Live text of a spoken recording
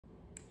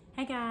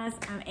Hey guys,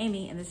 I'm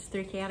Amy and this is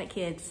 3 Chaotic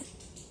Kids.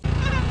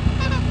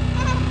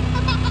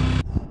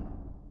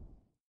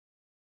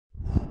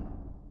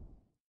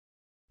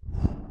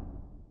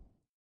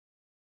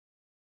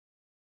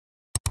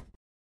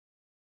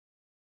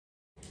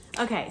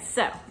 Okay,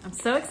 so I'm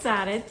so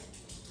excited.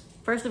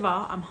 First of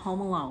all, I'm home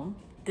alone.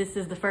 This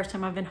is the first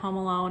time I've been home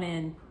alone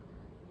in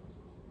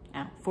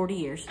 40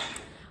 years.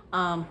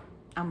 I'm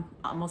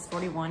almost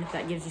 41, if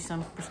that gives you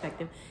some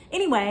perspective.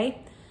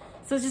 Anyway,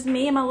 so it's just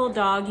me and my little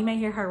dog. You may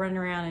hear her running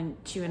around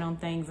and chewing on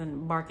things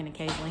and barking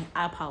occasionally.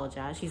 I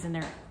apologize. She's in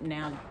there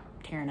now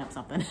tearing up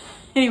something.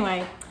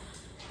 Anyway,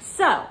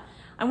 so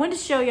I wanted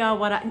to show y'all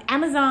what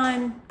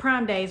Amazon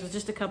Prime Days was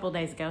just a couple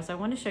days ago. So I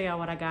wanted to show y'all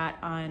what I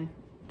got on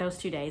those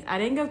 2 days. I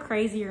didn't go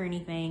crazy or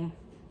anything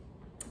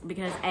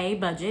because A,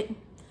 budget,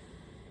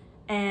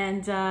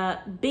 and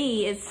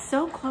B, it's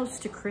so close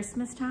to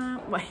Christmas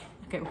time. Wait,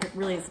 okay,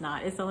 really it's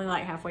not. It's only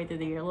like halfway through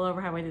the year, a little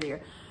over halfway through the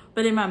year.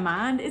 But in my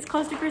mind, it's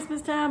close to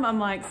Christmas time. I'm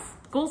like,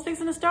 school's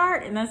fixing to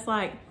start, and that's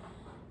like,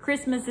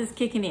 Christmas is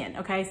kicking in,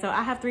 okay? So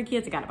I have 3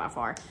 kids, I got it by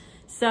far.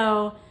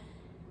 So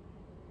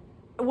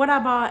what I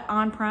bought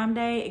on Prime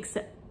Day,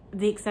 except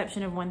the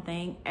exception of one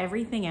thing,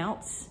 everything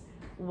else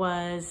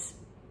was,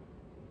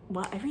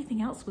 well,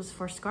 everything else was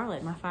for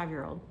Scarlett, my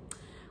 5-year-old.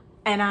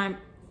 And I'm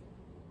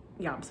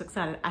so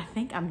excited. I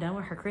think I'm done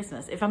with her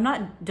Christmas. If I'm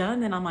not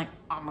done, then I'm like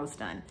almost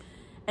done.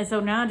 And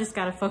so now I just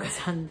got to focus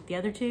on the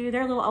other 2.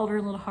 They're a little older,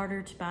 a little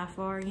harder to buy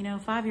for. You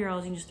know,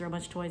 5-year-olds, you can just throw a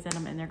bunch of toys at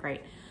them and they're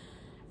great.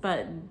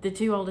 But the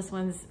 2 oldest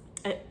ones,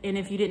 and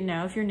if you didn't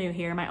know, if you're new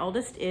here, my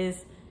oldest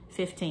is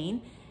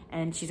 15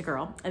 and she's a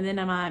girl. And then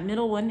my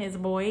middle one is a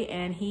boy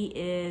and he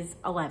is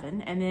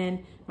 11. And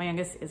then my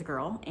youngest is a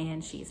girl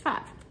and she's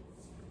 5.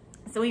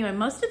 So anyway,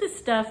 most of the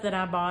stuff that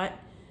I bought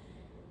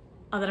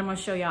that I'm gonna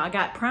show y'all, I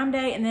got Prime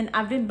Day, and then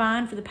I've been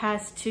buying for the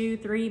past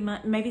 2-3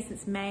 months, maybe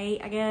since May,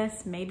 I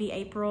guess, maybe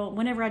April,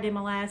 whenever I did my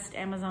last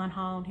Amazon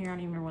haul in here. I don't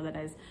even remember what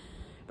that is.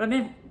 But I've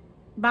been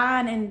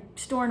buying and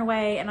storing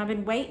away, and I've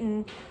been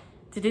waiting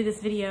to do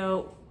this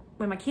video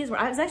when my kids were,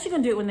 I was actually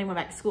gonna do it when they went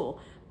back to school,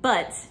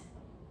 but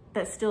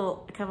that's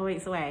still a couple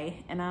weeks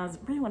away, and I was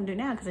really wanting to do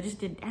it now because I just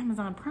did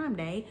Amazon Prime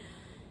Day.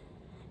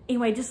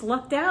 Anyway, just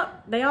lucked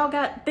out. They all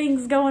got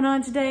things going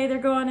on today. They're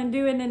going and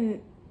doing,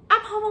 and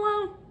I'm home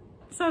alone.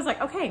 So I was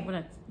like, okay, I'm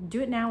gonna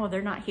do it now while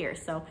they're not here.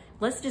 So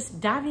let's just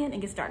dive in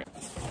and get started.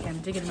 Okay, I'm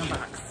digging in my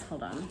box,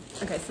 hold on.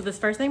 Okay, so this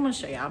first thing I'm gonna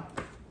show y'all,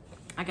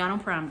 I got on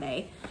Prime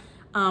Day,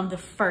 the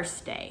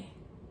first day.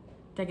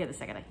 Did I get the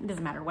second day? It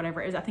doesn't matter,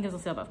 whatever it is. I think it was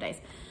on sale both days.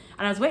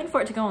 And I was waiting for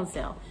it to go on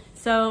sale.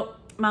 So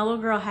my little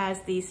girl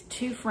has these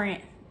 2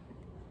 friends.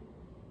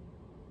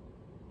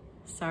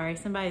 Sorry,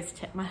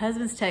 my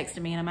husband's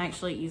texting me and I'm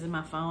actually using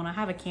my phone. I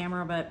have a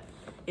camera, but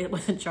it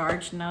wasn't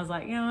charged. And I was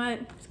like, you know what,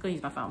 I'm just gonna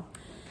use my phone.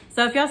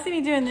 So if y'all see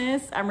me doing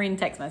this, I'm reading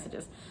text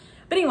messages.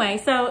 But anyway,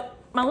 so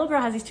my little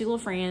girl has these 2 little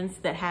friends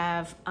that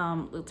have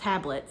little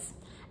tablets.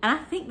 And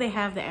I think they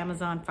have the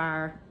Amazon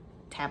Fire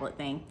tablet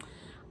thing.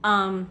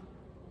 But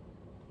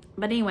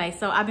anyway,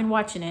 so I've been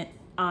watching it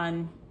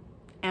on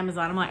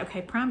Amazon. I'm like,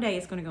 okay, Prime Day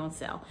is gonna go on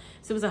sale.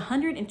 So it was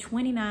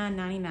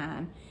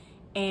 $129.99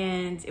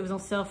 and it was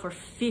on sale for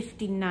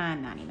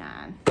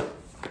 $59.99.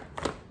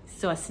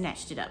 So I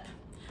snatched it up.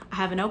 I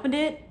haven't opened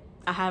it.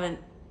 I haven't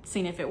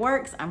seen if it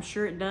works. I'm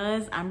sure it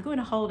does. I'm going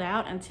to hold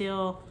out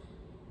until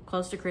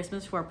close to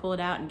Christmas before I pull it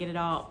out and get it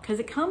all, because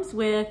it comes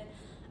with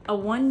a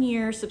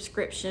 1-year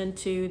subscription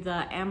to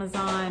the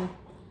Amazon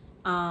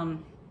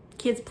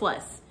Kids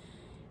Plus.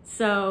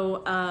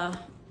 So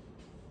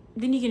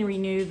then you can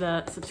renew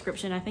the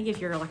subscription. I think if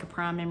you're like a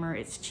Prime member,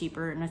 it's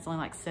cheaper and it's only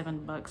like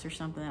 $7 or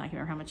something. I can't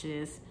remember how much it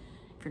is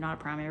if you're not a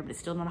Prime member, but it's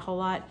still not a whole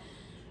lot.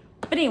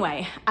 But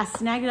anyway, I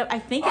snagged it up. I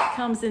think it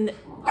comes in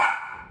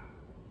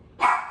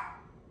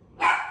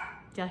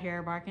Did y'all hear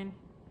her barking?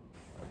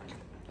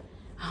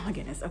 Oh my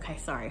goodness. Okay,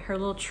 sorry. Her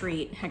little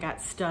treat had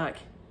got stuck.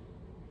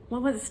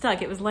 What was it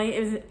stuck? It was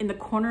in the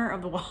corner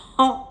of the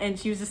wall and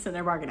she was just sitting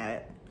there barking at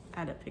it. I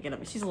had to pick it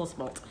up. She's a little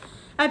spoilt.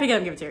 I had to pick it up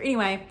and give it to her.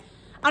 Anyway,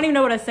 I don't even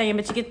know what I was saying,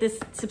 but you get this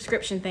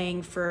subscription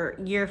thing for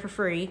a year for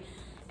free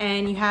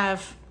and you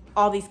have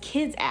all these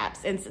kids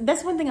apps. And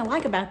that's one thing I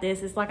like about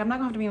this is like, I'm not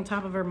gonna have to be on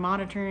top of her,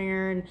 monitoring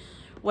her and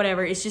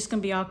whatever. It's just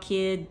gonna be all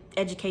kid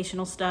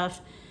educational stuff.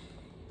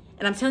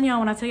 And I'm telling y'all,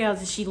 when I tell y'all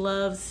that she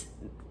loves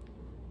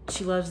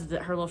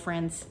her little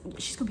friends,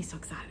 she's gonna be so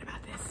excited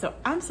about this. So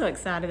I'm so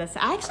excited.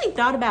 I actually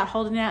thought about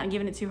holding it out and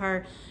giving it to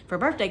her for her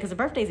birthday because her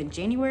birthday's in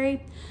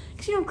January.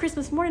 Because you know,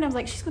 Christmas morning, I was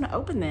like, she's gonna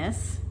open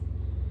this.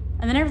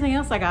 And then everything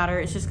else I got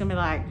her, it's just gonna be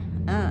like,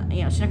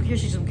 you know,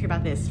 she's just gonna care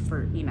about this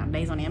for, you know,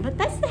 days on end. But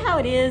that's how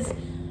it is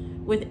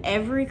with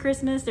every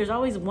Christmas. There's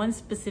always one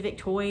specific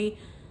toy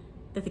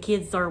that the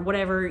kids or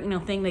whatever, you know,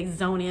 thing they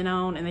zone in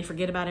on and they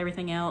forget about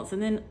everything else.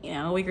 And then, you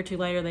know, a week or 2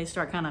 later, they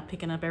start kind of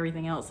picking up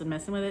everything else and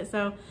messing with it.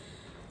 So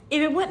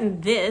if it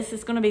wasn't this,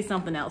 it's gonna be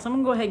something else. I'm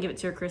gonna go ahead and give it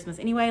to her Christmas.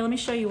 Anyway, let me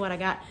show you what I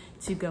got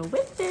to go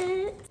with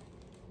it.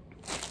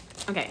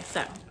 Okay,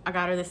 so I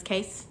got her this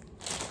case.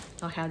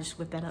 Okay, I'll just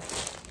whip that up.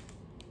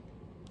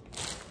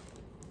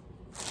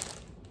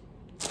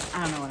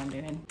 I don't know what I'm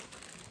doing.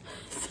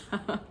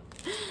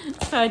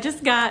 So I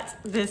just got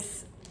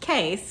this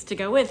case to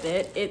go with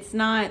it. It's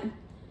not,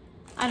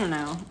 I don't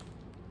know.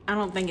 I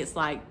don't think it's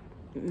like,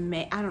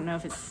 I don't know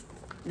if it's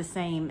the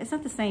same. It's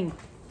not the same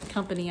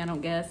company, I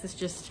don't guess. It's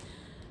just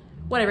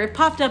whatever. It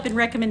popped up in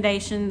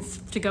recommendations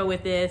to go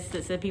with this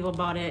that said people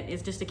bought it.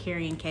 It's just a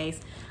carrying case.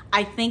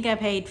 I think I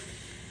paid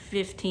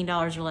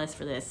 $15 or less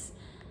for this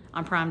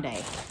on Prime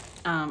Day.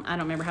 I don't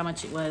remember how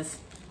much it was.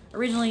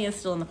 Originally, it's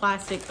still in the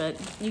plastic, but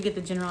you get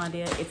the general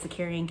idea. It's a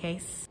carrying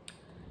case.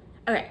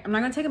 Okay, I'm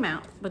not gonna take them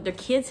out, but they're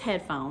kids'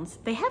 headphones.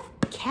 They have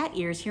cat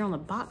ears here on the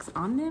box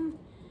on them,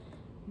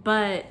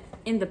 but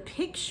in the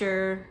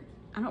picture,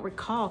 I don't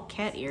recall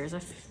cat ears.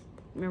 I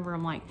remember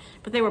them like,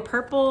 but they were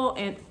purple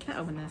and, can I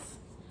open this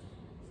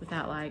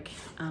without like,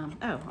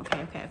 oh,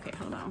 okay,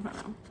 hold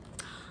on.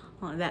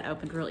 Well, that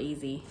opened real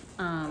easy.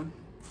 Let's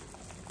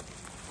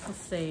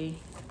see.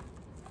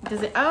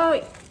 Does it,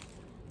 oh,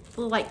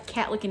 little like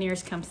cat looking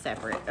ears come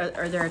separate,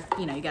 or they're,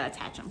 you know, you gotta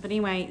attach them. But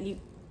anyway,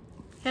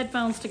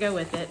 headphones to go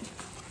with it.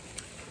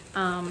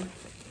 Oh,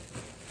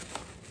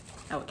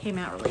 it came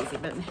out real easy,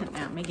 but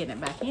now me getting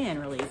it back in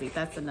real easy.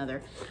 That's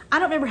another, I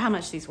don't remember how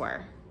much these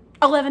were.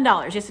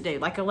 $11, yes I do,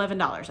 like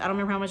 $11. I don't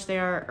remember how much they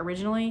are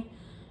originally.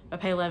 I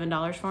paid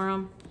 $11 for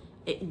them.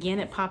 Again,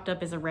 it popped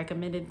up as a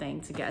recommended thing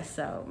to guys,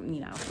 so,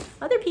 you know,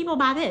 other people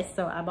buy this,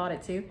 so I bought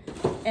it too.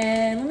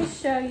 And let me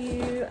show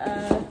you,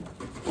 oh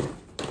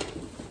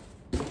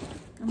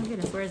my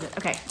goodness, where is it?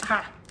 Okay,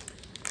 aha.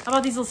 I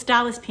bought these little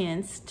stylus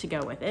pens to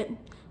go with it.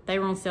 They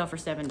were on sale for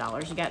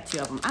 $7. You got 2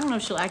 of them. I don't know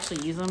if she'll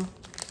actually use them,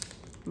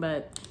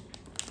 but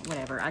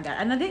whatever, I got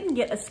it. And I didn't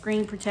get a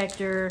screen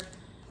protector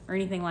or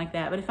anything like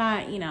that, but if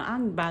I, you know, I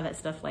can buy that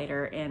stuff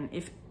later, and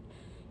if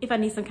I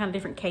need some kind of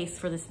different case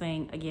for this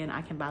thing, again,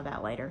 I can buy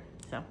that later.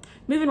 So,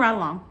 moving right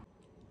along.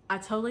 I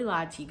totally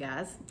lied to you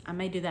guys. I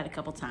may do that a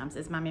couple times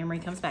as my memory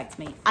comes back to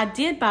me. I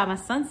did buy my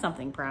son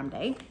something Prime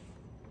Day.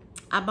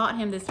 I bought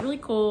him this really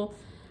cool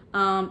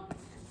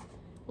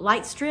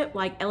light strip,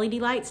 like LED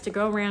lights to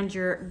go around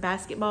your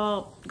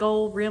basketball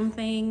goal rim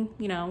thing,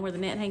 you know, where the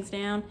net hangs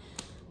down.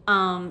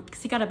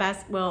 Cause he got a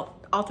well,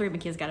 all 3 of my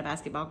kids got a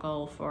basketball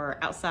goal for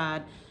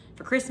outside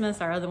for Christmas.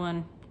 Our other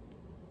one,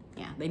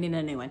 yeah, they needed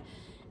a new one.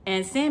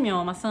 And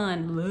Samuel, my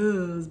son,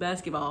 loves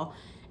basketball.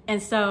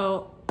 And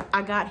so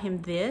I got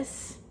him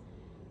this.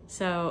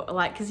 So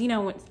like, cause you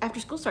know, after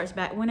school starts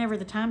back, whenever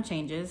the time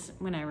changes,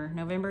 whenever,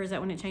 November, is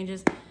that when it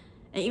changes?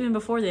 And even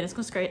before then, it's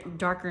gonna get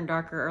darker and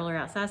darker earlier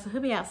outside. So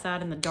he'll be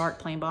outside in the dark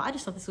playing ball. I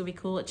just thought this would be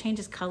cool. It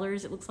changes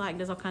colors, it looks like,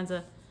 does all kinds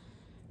of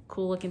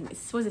cool looking,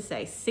 what does it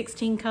say?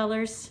 16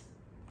 colors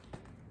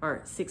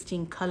or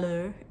 16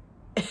 color,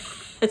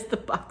 as the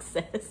box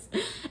says.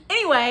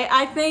 Anyway,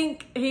 I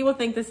think he will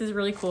think this is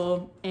really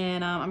cool,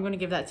 and I'm gonna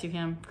give that to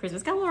him for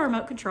Christmas. It's got a little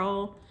remote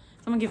control, so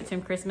I'm gonna give it to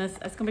him Christmas.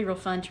 It's gonna be real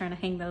fun trying to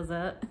hang those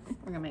up.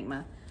 We're gonna make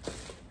my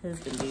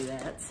husband do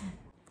that.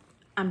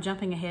 I'm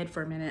jumping ahead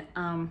for a minute.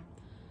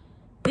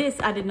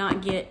 This I did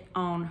not get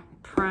on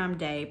Prime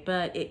Day,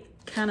 but it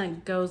kind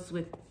of goes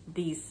with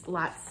these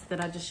lights that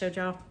I just showed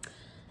y'all.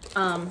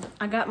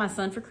 I got my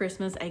son for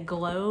Christmas a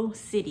Glow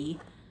City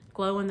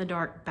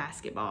glow-in-the-dark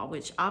basketball,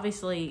 which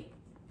obviously,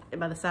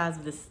 by the size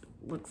of this,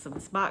 looks of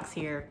this box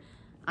here,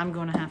 I'm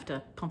going to have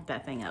to pump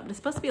that thing up. But it's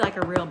supposed to be like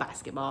a real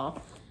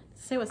basketball.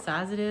 Does it say what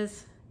size it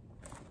is?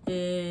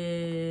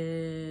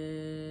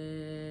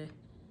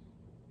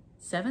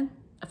 7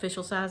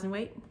 official size and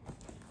weight,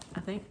 I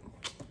think,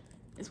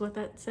 is what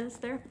that says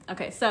there.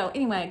 Okay, so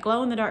anyway,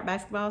 glow-in-the-dark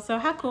basketball. So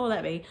how cool will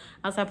that be?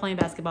 Outside playing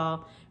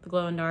basketball, the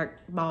glow-in-the-dark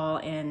ball,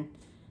 and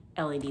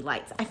LED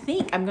lights. I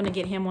think I'm gonna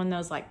get him one of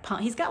those like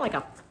pump. He's got like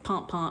a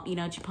pump, you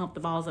know, that you pump the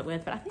balls up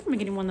with. But I think I'm gonna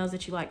get him one of those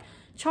that you like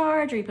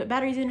charge, or you put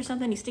batteries in or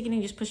something. You stick it in,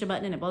 you just push a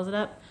button and it blows it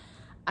up.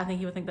 I think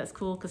he would think that's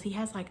cool because he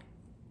has like,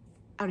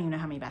 I don't even know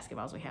how many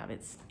basketballs we have.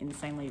 It's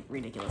insanely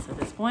ridiculous at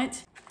this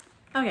point.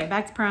 Okay,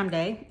 back to Prime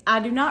Day. I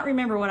do not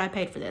remember what I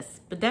paid for this,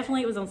 but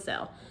definitely it was on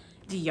sale.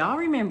 Do y'all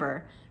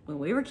remember when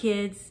we were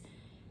kids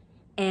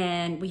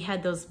and we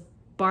had those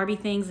Barbie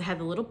things that had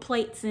the little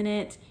plates in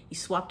it? You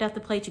swapped out the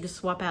plates, you could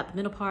swap out the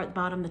middle part, the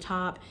bottom, the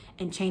top,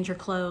 and change your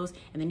clothes.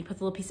 And then you put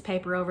the little piece of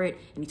paper over it,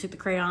 and you took the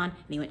crayon, and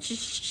you went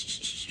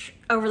shh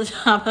over the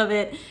top of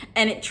it,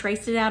 and it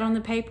traced it out on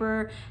the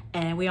paper,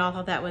 and we all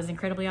thought that was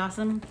incredibly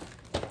awesome.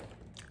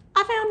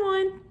 I found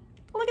one.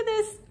 Look at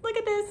this, look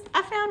at this.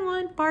 I found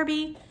one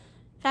Barbie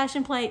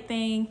fashion plate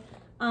thing.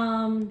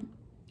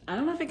 I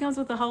don't know if it comes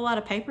with a whole lot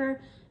of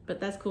paper, but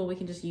that's cool. We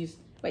can just use,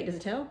 wait, does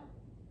it tell?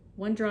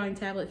 1 drawing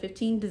tablet,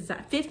 15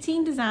 design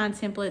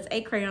templates,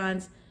 8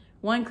 crayons,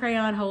 1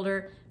 crayon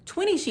holder,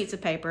 20 sheets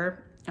of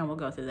paper, and we'll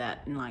go through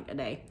that in like a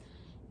day.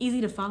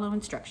 Easy to follow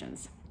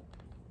instructions.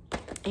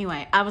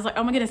 Anyway, I was like,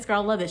 oh my goodness,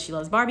 girl, I love this. She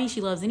loves Barbie.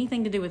 She loves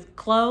anything to do with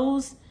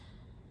clothes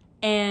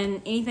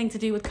and anything to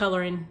do with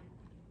coloring.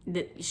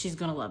 That she's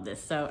gonna love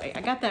this. So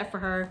I got that for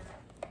her,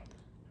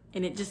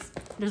 and it just,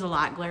 there's a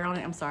light glare on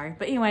it, I'm sorry.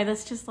 But anyway,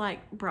 that's just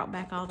like brought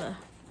back all the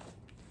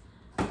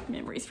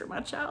memories from my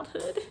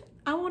childhood.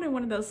 I wanted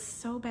one of those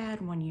so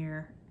bad one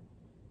year,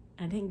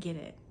 and I didn't get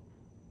it.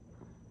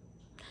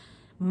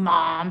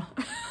 Mom.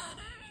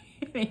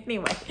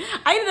 Anyway,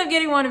 I ended up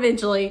getting one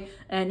eventually,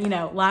 and you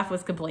know, life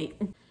was complete.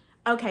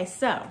 Okay,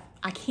 so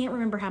I can't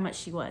remember how much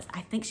she was.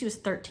 I think she was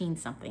 13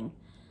 something.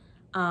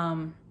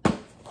 But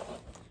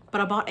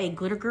I bought a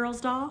Glitter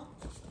Girls doll.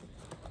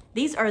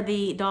 These are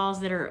the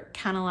dolls that are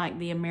kind of like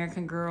the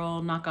American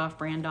Girl knockoff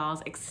brand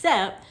dolls,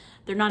 except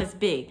they're not as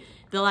big.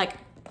 They're like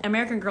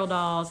American Girl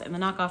dolls, and the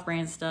knockoff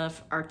brand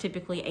stuff are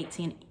typically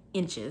 18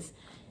 inches.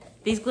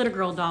 These Glitter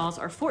Girl dolls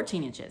are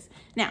 14 inches.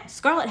 Now,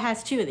 Scarlett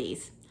has 2 of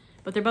these,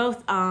 but they're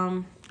both,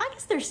 I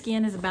guess their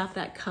skin is about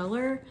that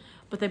color,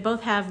 but they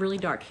both have really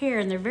dark hair,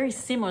 and they're very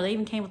similar. They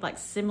even came with like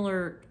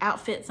similar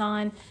outfits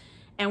on,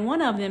 and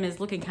one of them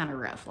is looking kind of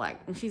rough, like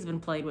she's been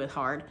played with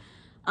hard.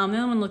 The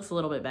other one looks a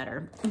little bit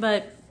better,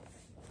 but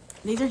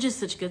these are just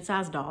such good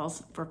sized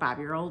dolls for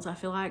 5-year-olds, I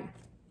feel like.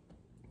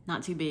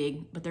 Not too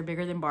big, but they're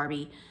bigger than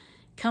Barbie.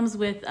 Comes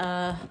with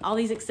all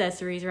these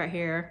accessories right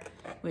here,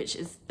 which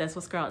is, that's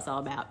what Scarlett's all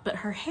about. But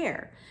her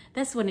hair,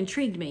 that's what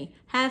intrigued me.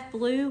 Half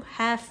blue,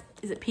 half,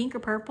 is it pink or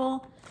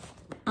purple?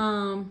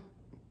 Purple,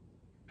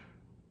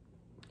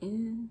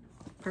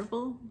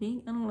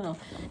 pink, I don't know.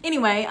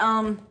 Anyway,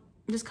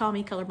 just call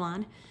me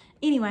colorblind.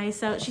 Anyway,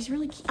 so she's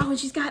really cute. Oh, and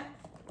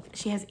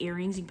she has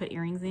earrings. You can put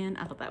earrings in.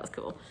 I thought that was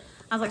cool.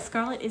 I was like,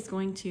 Scarlett is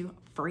going to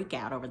freak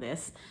out over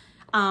this.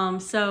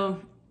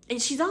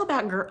 She's all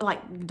about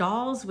like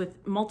dolls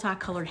with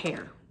multicolored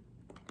hair.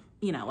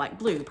 You know, like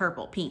blue,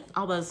 purple, pink,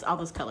 all those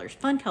colors,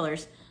 fun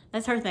colors.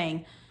 That's her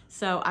thing.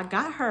 So I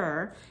got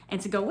her,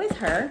 and to go with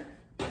her,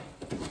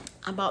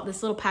 I bought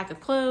this little pack of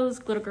clothes,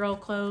 Glitter Girl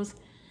clothes.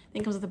 I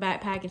think it comes with a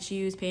backpack and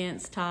shoes,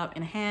 pants, top,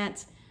 and a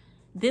hat.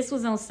 This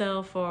was on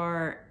sale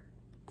for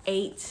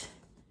 $8,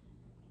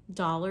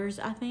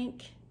 I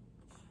think.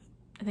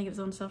 I think it was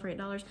on sale for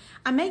 $8.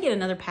 I may get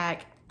another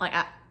pack. Like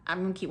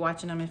I'm gonna keep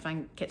watching them. If I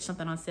can catch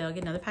something on sale,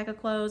 get another pack of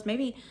clothes.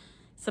 Maybe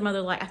some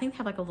other, like, I think they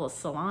have like a little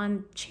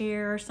salon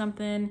chair or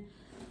something.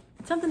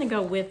 Something to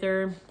go with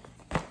her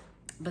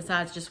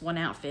besides just one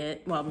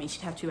outfit. Well, I mean,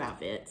 she'd have 2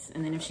 outfits.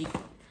 And then if she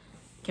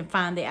can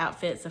find the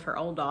outfits of her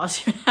old dolls,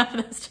 she would have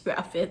those 2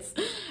 outfits.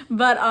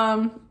 But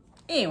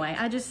anyway,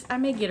 I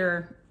may get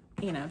her,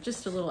 you know,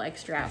 just a little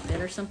extra outfit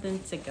or something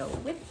to go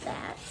with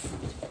that.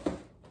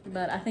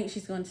 But I think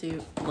she's going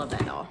to love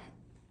that doll.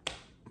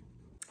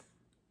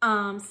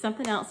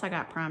 Something else I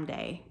got Prime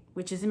Day,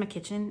 which is in my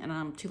kitchen, and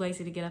I'm too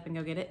lazy to get up and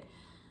go get it,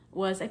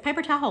 was a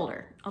paper towel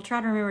holder. I'll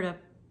try to remember to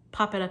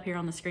pop it up here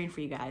on the screen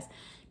for you guys,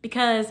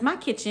 because my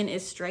kitchen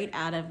is straight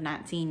out of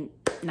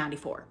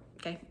 1994,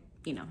 okay?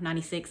 You know,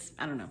 96,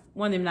 I don't know,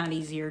 one of them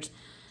 90s years.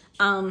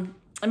 And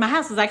my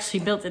house was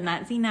actually built in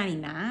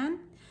 1999,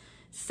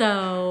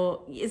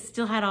 so it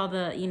still had all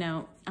the, you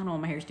know, I don't know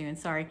what my hair's doing,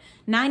 sorry,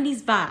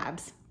 90s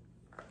vibes.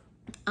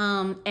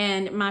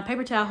 And my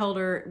paper towel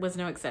holder was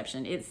no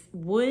exception. It's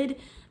wood.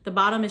 The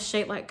bottom is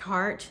shaped like a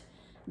heart.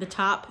 The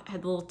top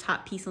had the little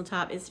top piece on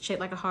top. It's shaped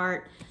like a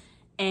heart.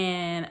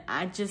 And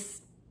I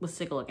just was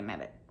sick of looking at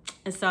it.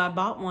 And so I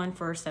bought one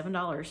for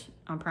 $7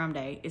 on Prime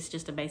Day. It's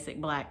just a basic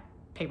black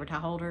paper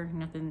towel holder.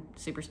 Nothing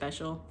super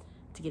special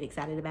to get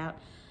excited about.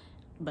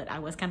 But I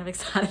was kind of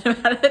excited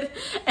about it.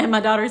 And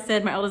my daughter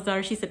said, my oldest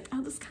daughter, she said,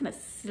 oh, this is kind of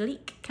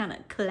sleek, kind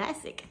of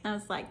classic. And I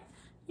was like,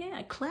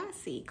 yeah,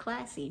 classy,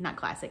 not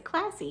classic,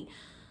 classy.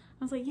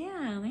 I was like,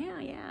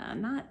 yeah,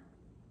 not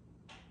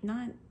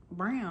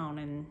brown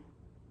and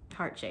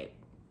heart shaped.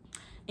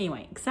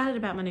 Anyway, excited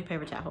about my new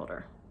paper towel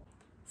holder.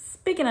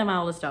 Speaking of my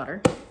oldest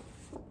daughter,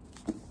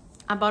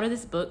 I bought her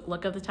this book,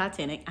 Luck of the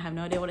Titanic. I have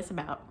no idea what it's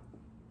about.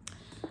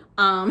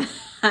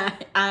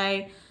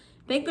 I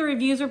think the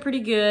reviews were pretty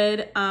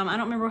good. I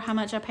don't remember how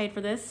much I paid for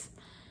this.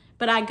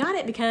 But I got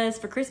it because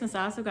for Christmas,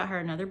 I also got her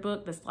another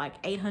book that's like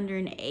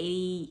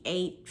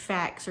 888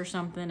 facts or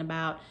something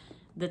about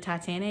the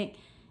Titanic.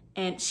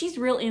 And she's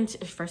real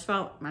into, first of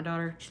all, my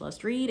daughter, she loves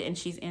to read, and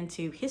she's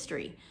into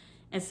history.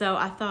 And so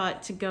I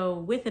thought to go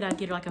with it, I'd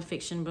get her like a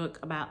fiction book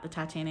about the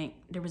Titanic.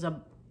 There was a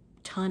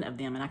ton of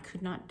them, and I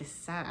could not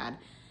decide.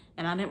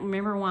 And I didn't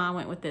remember why I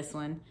went with this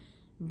one.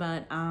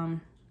 But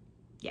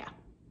yeah,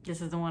 this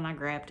is the one I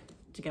grabbed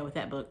to go with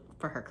that book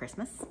for her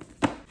Christmas.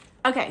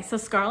 Okay, so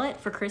Scarlett,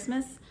 for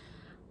Christmas,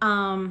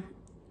 I'm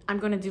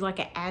going to do like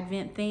an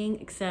Advent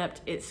thing,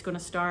 except it's going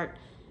to start,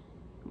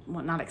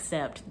 well, not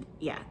except,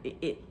 yeah,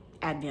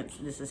 Advents,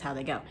 this is how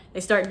they go.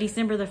 They start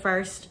December the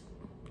 1st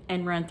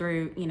and run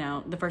through, you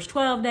know, the first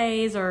 12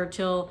 days or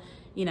till,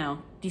 you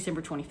know,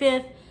 December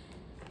 25th.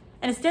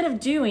 And instead of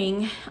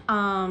doing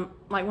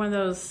like one of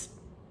those,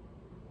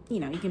 you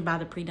know, you can buy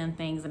the pre-done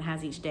things and it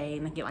has each day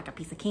and then get like a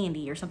piece of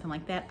candy or something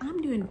like that,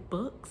 I'm doing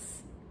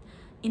books,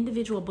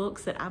 individual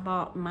books that I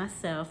bought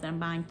myself that I'm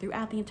buying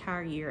throughout the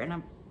entire year. And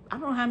I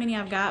don't know how many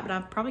I've got, but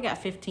I've probably got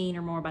 15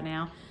 or more by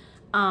now.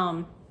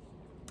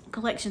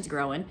 Collection's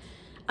growing.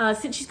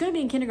 Since she's going to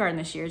be in kindergarten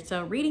this year,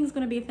 so reading's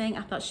going to be a thing,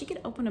 I thought she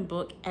could open a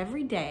book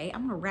every day.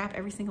 I'm going to wrap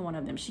every single one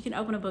of them. She can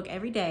open a book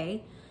every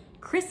day,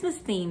 Christmas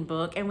themed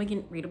book, and we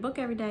can read a book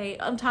every day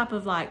on top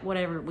of like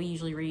whatever we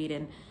usually read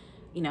and,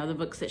 you know, the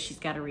books that she's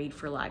got to read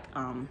for like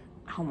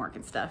homework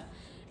and stuff.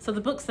 So the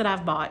books that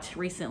I've bought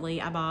recently,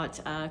 I bought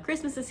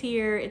Christmas is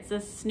Here. It's a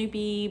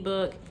Snoopy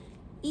book,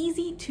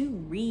 easy to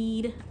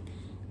read.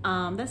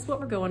 That's what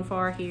we're going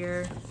for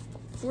here.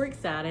 We're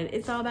excited.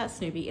 It's all about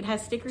Snoopy. It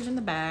has stickers in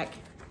the back.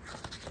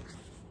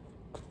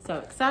 So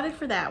excited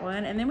for that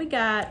one. And then we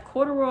got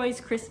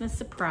Corduroy's Christmas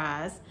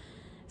Surprise.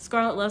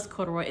 Scarlett loves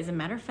Corduroy. As a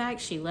matter of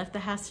fact, she left the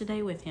house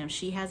today with him.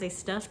 She has a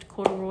stuffed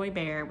corduroy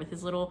bear with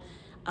his little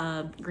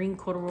green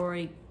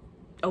corduroy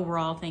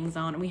overall things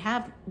on. And we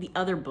have the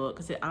other book,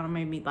 because I don't know,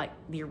 maybe like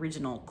the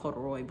original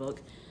corduroy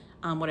book,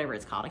 whatever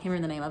it's called. I can't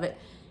remember the name of it.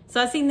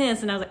 So I seen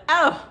this and I was like,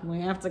 oh, we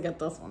have to get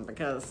this one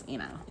because, you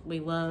know, we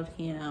love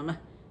him.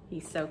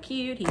 He's so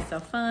cute. He's so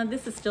fun.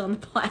 This is still in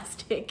the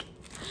plastic.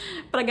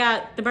 But I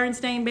got the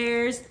Bernstein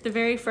Bears, The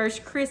Very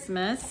First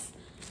Christmas,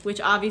 which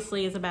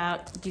obviously is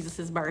about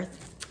Jesus's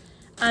birth.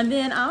 And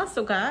then I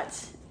also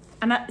got,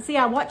 and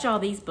I watch all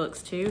these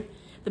books too.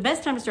 The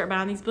best time to start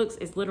buying these books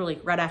is literally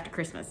right after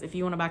Christmas. If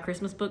you want to buy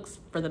Christmas books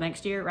for the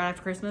next year, right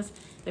after Christmas,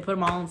 they put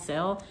them all on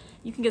sale.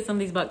 You can get some of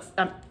these books,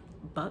 you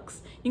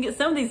can get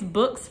some of these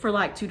books for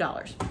like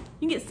 $2. You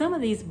can get some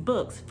of these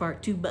books for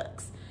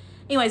 $2.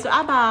 Anyway, so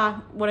I buy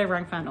whatever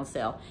I can find on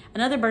sale.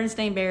 Another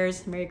Bernstein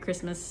Bears Merry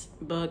Christmas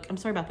book. I'm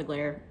sorry about the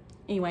glare.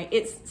 Anyway,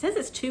 it says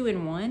it's 2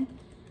 in 1.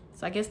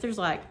 So I guess there's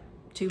like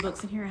 2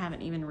 books in here. I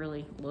haven't even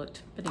really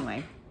looked. But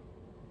anyway.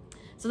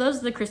 So those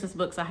are the Christmas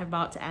books I have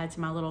bought to add to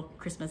my little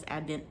Christmas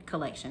Advent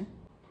collection.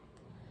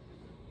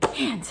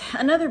 And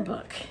another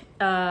book.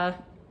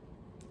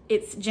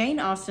 It's Jane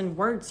Austen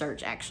Word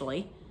Search,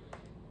 actually.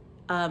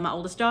 My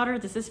oldest daughter,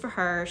 this is for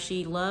her.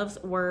 She loves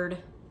word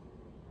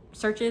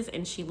searches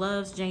and she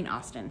loves Jane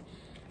Austen.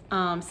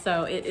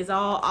 So it is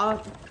all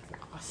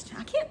Austen.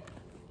 I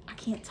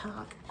can't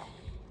talk.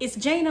 It's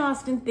Jane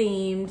Austen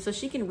themed, so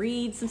she can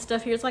read some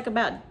stuff here. It's like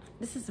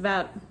this is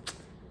about,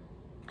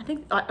 I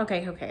think,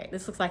 okay.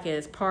 This looks like it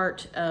is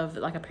part of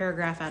like a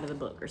paragraph out of the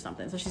book or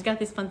something. So she's got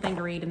this fun thing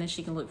to read and then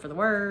she can look for the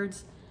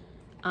words.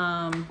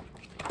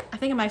 I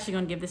think I'm actually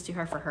going to give this to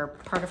her for her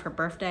part of her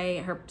birthday.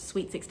 Her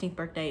sweet 16th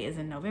birthday is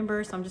in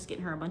November, so I'm just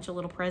getting her a bunch of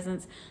little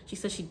presents. She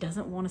says she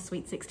doesn't want a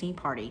sweet 16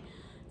 party.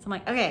 So I'm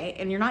like, okay,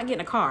 and you're not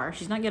getting a car.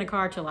 She's not getting a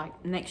car till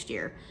like next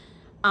year.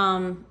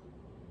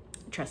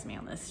 Trust me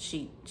on this.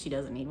 She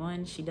doesn't need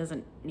one. She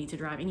doesn't need to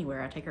drive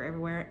anywhere. I take her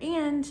everywhere.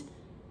 And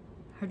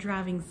her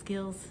driving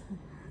skills,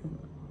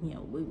 you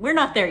know, we're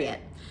not there yet.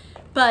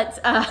 But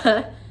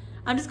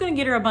I'm just going to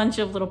get her a bunch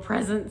of little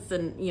presents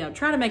and, you know,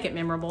 try to make it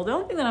memorable. The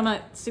only thing that I'm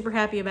not super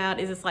happy about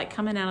is it's like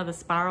coming out of the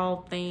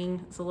spiral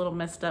thing. It's a little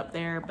messed up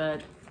there,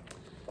 but,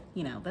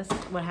 you know, that's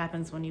what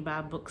happens when you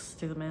buy books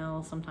through the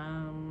mail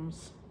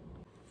sometimes.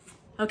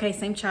 Okay,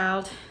 same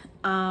child.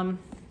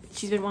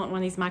 She's been wanting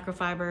one of these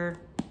microfiber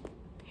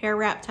hair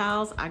wrap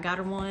towels. I got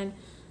her one.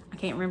 I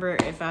can't remember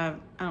if I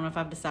don't know if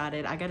I've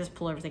decided. I got to just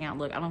pull everything out and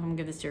look. I don't know if I'm going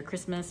to give this to her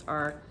Christmas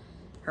or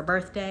her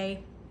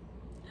birthday.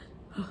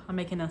 I'm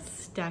making a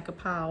stack of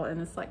pile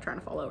and it's like trying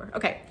to fall over.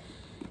 Okay.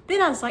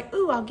 Then I was like,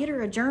 ooh, I'll get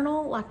her a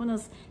journal, like one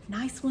of those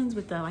nice ones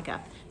with like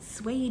a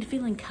suede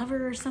feeling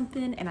cover or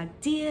something. And I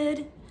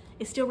did.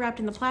 It's still wrapped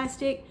in the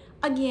plastic.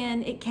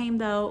 Again, it came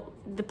though,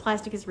 the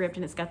plastic is ripped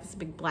and it's got this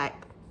big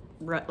black,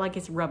 like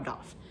it's rubbed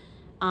off.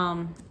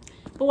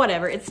 But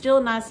whatever, it's still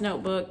a nice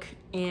notebook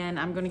and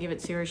I'm going to give it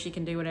to her. She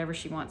can do whatever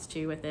she wants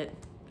to with it.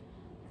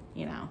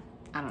 You know,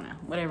 I don't know,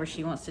 whatever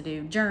she wants to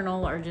do,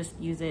 journal or just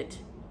use it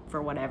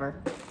for whatever.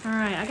 All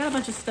right, I got a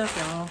bunch of stuff,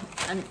 y'all.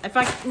 And if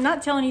I'm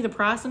not telling you the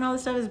price and all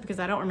this stuff is because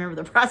I don't remember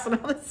the price and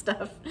all this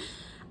stuff.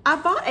 I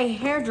bought a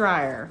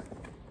hairdryer.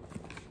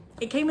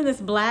 It came in this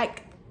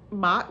black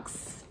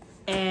box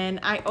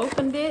and I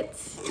opened it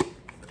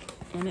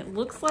and it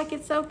looks like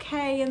it's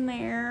okay in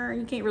there.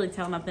 You can't really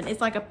tell nothing.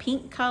 It's like a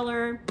pink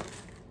color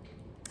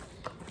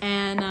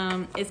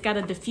and it's got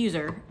a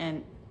diffuser,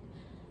 and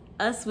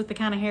us with the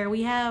kind of hair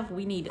we have,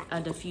 we need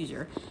a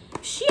diffuser.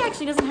 She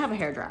actually doesn't have a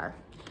hairdryer.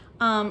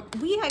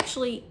 We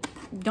actually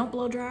don't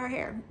blow dry our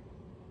hair,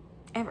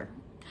 ever.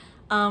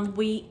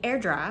 We air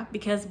dry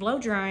because blow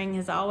drying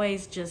has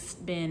always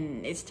just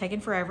been, it's taken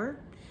forever,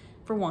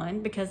 for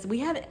one, because we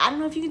have, I don't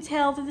know if you can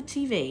tell through the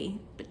TV,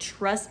 but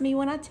trust me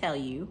when I tell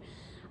you,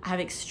 I have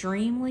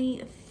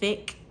extremely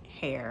thick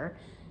hair.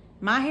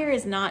 My hair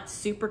is not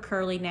super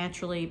curly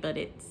naturally, but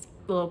it's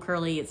a little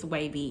curly, it's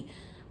wavy.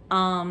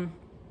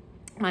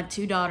 My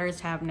 2 daughters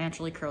have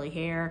naturally curly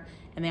hair,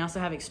 and they also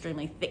have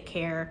extremely thick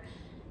hair.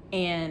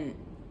 And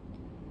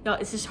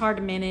it's just hard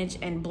to manage,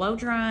 and blow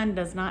drying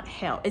does not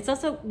help. It's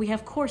also, we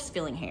have coarse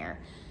feeling hair.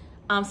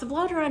 So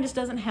blow drying just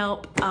doesn't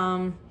help.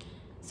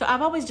 So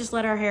I've always just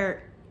let our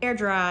hair air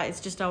dry.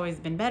 It's just always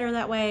been better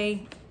that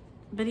way.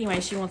 But anyway,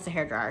 she wants a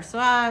hair dryer. So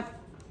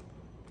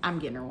I'm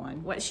getting her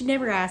one. She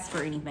never asks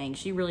for anything.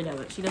 She really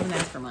doesn't. She doesn't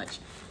ask for much.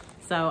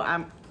 So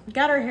I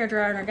got her a hair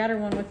dryer and I got her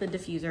one with the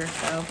diffuser.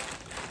 So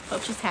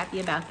hope she's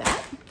happy about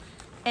that.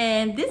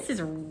 And this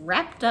is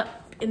wrapped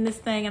up in this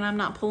thing and I'm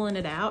not pulling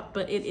it out,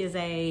 but it is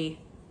a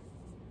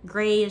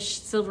grayish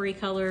silvery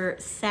color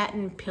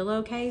satin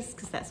pillowcase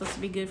because that's supposed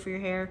to be good for your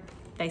hair.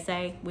 They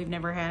say. We've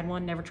never had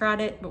one, never tried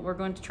it, but we're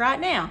going to try it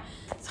now.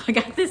 So I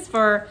got this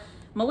for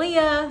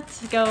Malia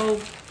to go,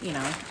 you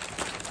know,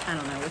 I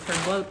don't know, with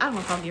her glow. I don't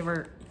know if I'll give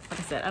her, like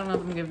I said, I don't know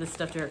if I'm gonna give this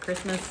stuff to her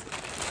Christmas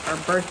or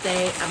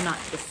birthday. I'm not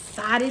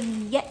decided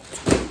yet.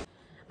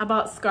 I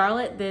bought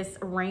Scarlett this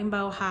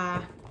rainbow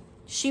high.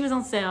 She was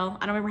on sale.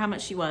 I don't remember how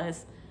much she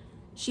was.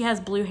 She has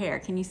blue hair.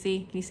 Can you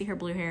see? Can you see her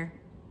blue hair?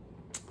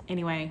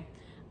 Anyway,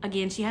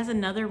 again, she has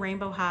another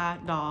rainbow high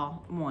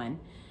doll one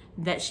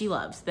that she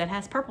loves that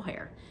has purple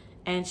hair.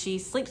 And she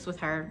sleeps with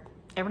her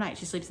every night.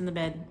 She sleeps in the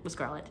bed with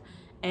Scarlett.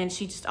 And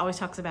she just always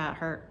talks about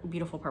her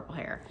beautiful purple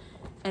hair.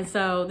 And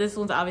so this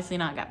one's obviously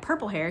not got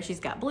purple hair. She's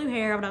got blue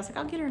hair, but I was like,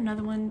 I'll get her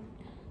another one.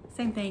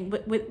 Same thing.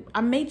 But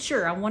I made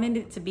sure I wanted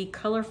it to be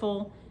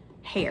colorful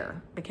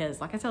hair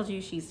because like I told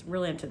you, she's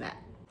really into that.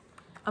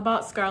 I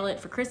bought Scarlett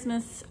for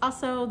Christmas.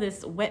 Also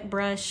this wet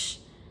brush.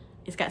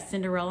 It's got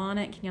Cinderella on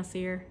it. Can y'all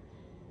see her?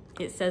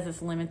 It says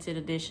it's limited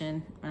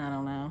edition. I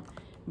don't know.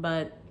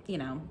 But, you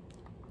know,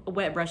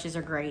 wet brushes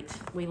are great.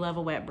 We love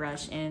a wet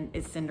brush and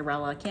it's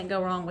Cinderella. Can't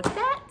go wrong with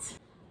that.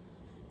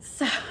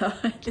 So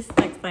this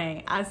next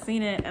thing, I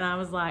seen it and I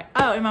was like,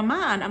 oh, in my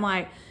mind, I'm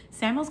like,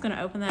 Samuel's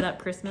gonna open that up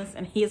Christmas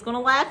and he is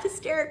gonna laugh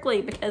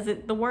hysterically because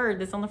the word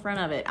that's on the front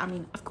of it. I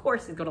mean, of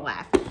course he's gonna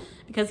laugh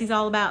because he's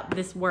all about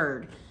this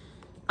word.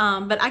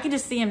 But I can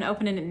just see him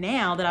opening it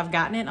now that I've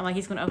gotten it. I'm like,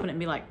 he's gonna open it and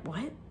be like,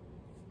 what?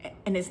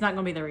 And it's not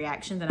gonna be the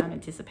reaction that I'm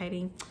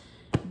anticipating.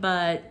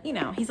 But, you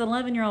know, he's an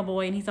 11-year-old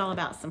boy and he's all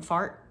about some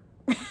fart.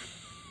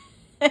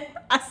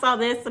 I saw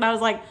this and I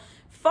was like,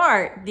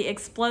 fart, the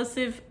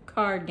explosive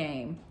card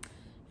game.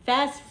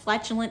 Fast,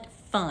 flatulent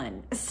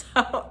fun.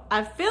 So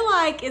I feel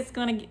like it's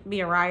gonna be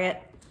a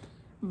riot.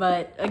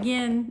 But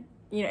again,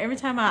 you know, every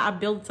time I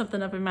build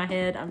something up in my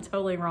head, I'm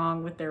totally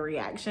wrong with their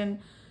reaction.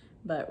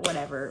 But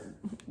whatever,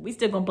 we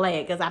still gonna play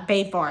it because I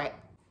paid for it.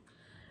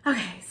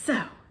 Okay,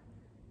 so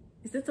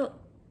is this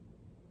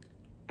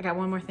I got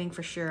one more thing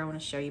for sure I want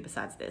to show you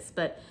besides this,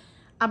 but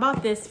I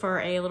bought this for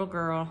a little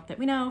girl that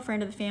we know,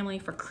 friend of the family,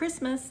 for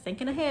Christmas,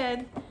 thinking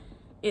ahead.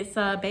 It's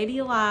Baby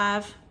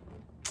Alive.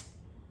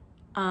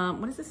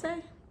 What does it say?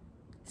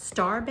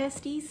 Star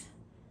Besties?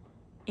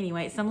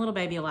 Anyway, it's some little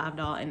Baby Alive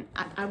doll, and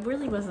I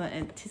really wasn't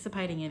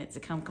anticipating it to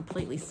come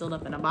completely sealed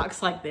up in a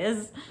box like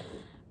this,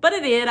 but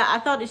it did. I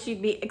thought that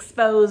she'd be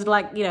exposed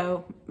like, you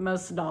know,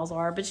 most dolls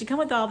are, but she come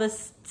with all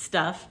this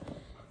stuff.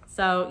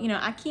 So, you know,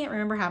 I can't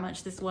remember how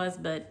much this was,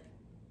 but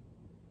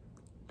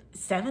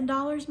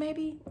 $7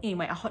 maybe?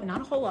 Anyway,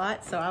 not a whole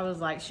lot. So I was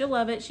like, she'll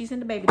love it. She's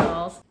into baby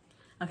dolls.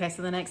 Okay,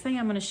 so the next thing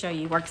I'm gonna show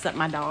you works up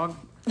my dog.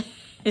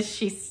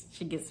 she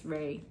gets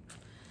very,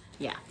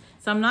 yeah.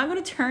 So I'm not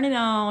gonna turn it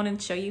on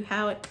and show you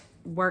how it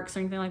works or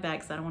anything like that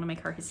because I don't wanna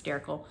make her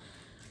hysterical.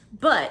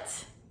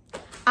 But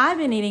I've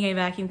been needing a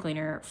vacuum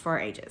cleaner for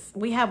ages.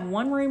 We have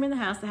one room in the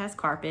house that has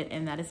carpet,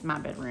 and that is my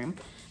bedroom.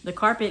 The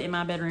carpet in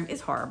my bedroom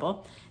is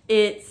horrible.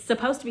 It's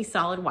supposed to be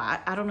solid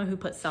white. I don't know who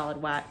put solid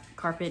white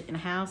carpet in a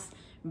house,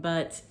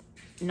 but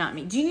not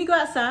me. Do you need to go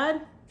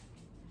outside?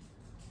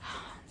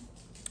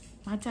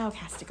 My dog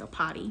has to go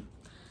potty.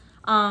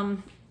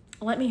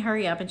 Let me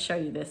hurry up and show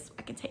you this.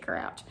 I can take her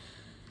out.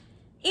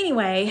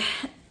 Anyway,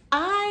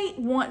 I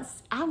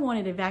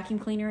wanted a vacuum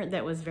cleaner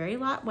that was very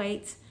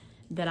lightweight,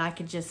 that I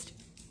could just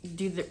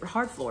do the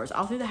hard floors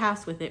all through the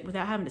house with it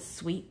without having to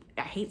sweep.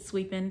 I hate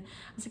sweeping.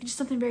 I was like, just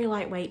something very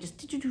lightweight,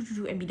 just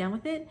do and be done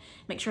with it.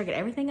 Make sure I get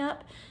everything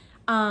up.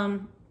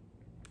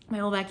 My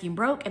old vacuum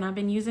broke, and I've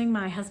been using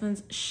my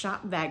husband's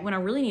shop vac when I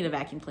really need a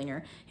vacuum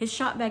cleaner. His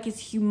shop vac is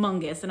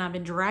humongous, and I've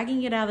been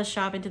dragging it out of the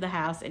shop into the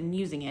house and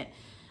using it,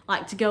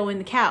 like to go in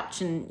the couch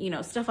and, you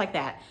know, stuff like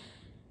that.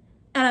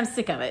 And I'm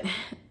sick of it.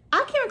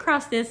 I came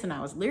across this, and I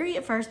was leery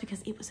at first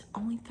because it was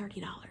only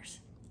 $30.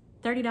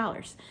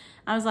 $30.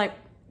 I was like,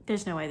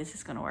 there's no way this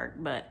is gonna work,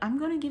 but I'm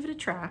gonna give it a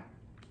try.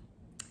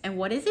 And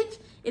what is it?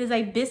 It is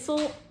a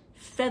Bissell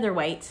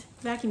Featherweight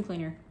vacuum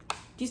cleaner.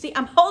 Do you see?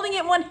 I'm holding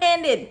it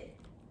one-handed.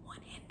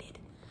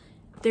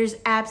 There's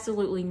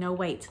absolutely no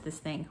weight to this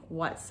thing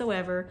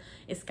whatsoever.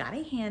 It's got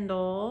a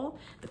handle.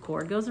 The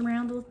cord goes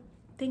around the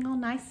thing all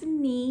nice and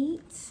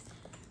neat.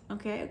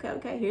 Okay.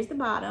 Here's the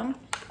bottom.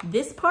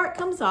 This part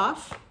comes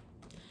off.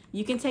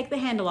 You can take the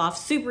handle off.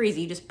 Super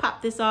easy. You just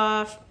pop this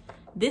off.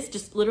 This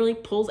just literally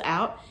pulls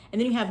out. And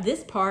then you have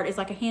this part is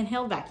like a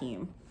handheld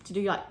vacuum to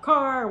do like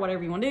car or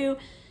whatever you want to do.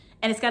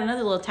 And it's got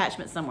another little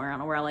attachment somewhere. I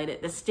don't know where I laid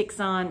it. That sticks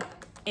on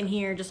in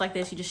here just like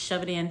this. You just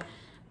shove it in.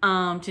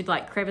 To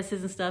like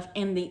crevices and stuff,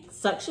 and the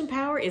suction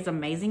power is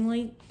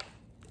amazingly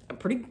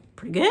pretty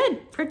good.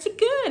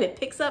 It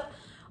picks up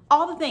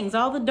all the things,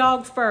 all the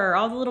dog fur,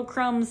 all the little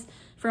crumbs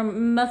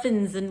from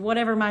muffins and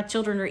whatever my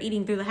children are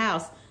eating through the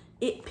house.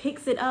 It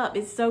picks it up.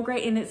 It's so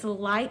great, and it's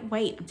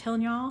lightweight. I'm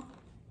telling y'all,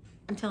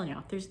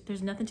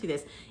 there's nothing to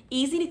this.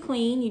 Easy to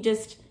clean. You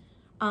just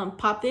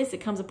pop this,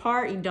 it comes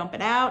apart, you dump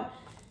it out.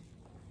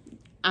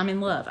 I'm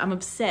in love. I'm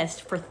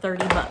obsessed for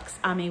 30 bucks.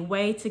 I'm a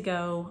way to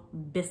go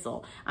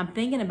Bissell. I'm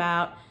thinking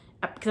about,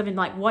 because I've been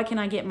like, what can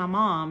I get my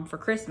mom for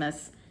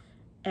Christmas?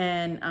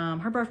 And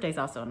her birthday's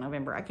also in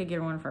November. I could get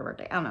her one for her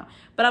birthday. I don't know.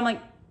 But I'm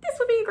like, this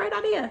would be a great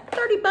idea.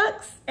 30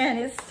 bucks. And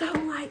it's so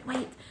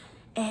lightweight.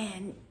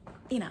 And,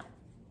 you know,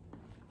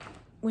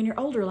 when you're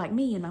older like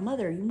me and my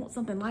mother, you want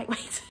something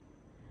lightweight.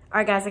 All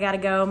right, guys, I gotta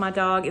go. My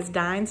dog is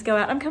dying to go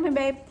out. I'm coming,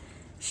 babe.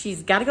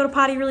 She's gotta go to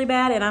potty really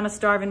bad, and I'm a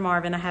starving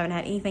Marvin. I haven't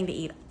had anything to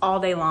eat all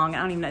day long.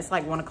 I don't even know, it's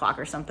like 1 o'clock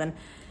or something.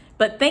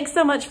 But thanks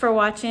so much for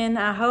watching.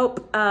 I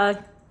hope, I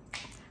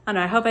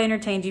hope I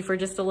entertained you for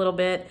just a little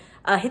bit.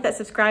 Hit that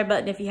subscribe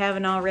button if you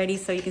haven't already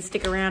so you can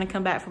stick around and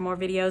come back for more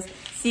videos.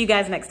 See you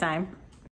guys next time.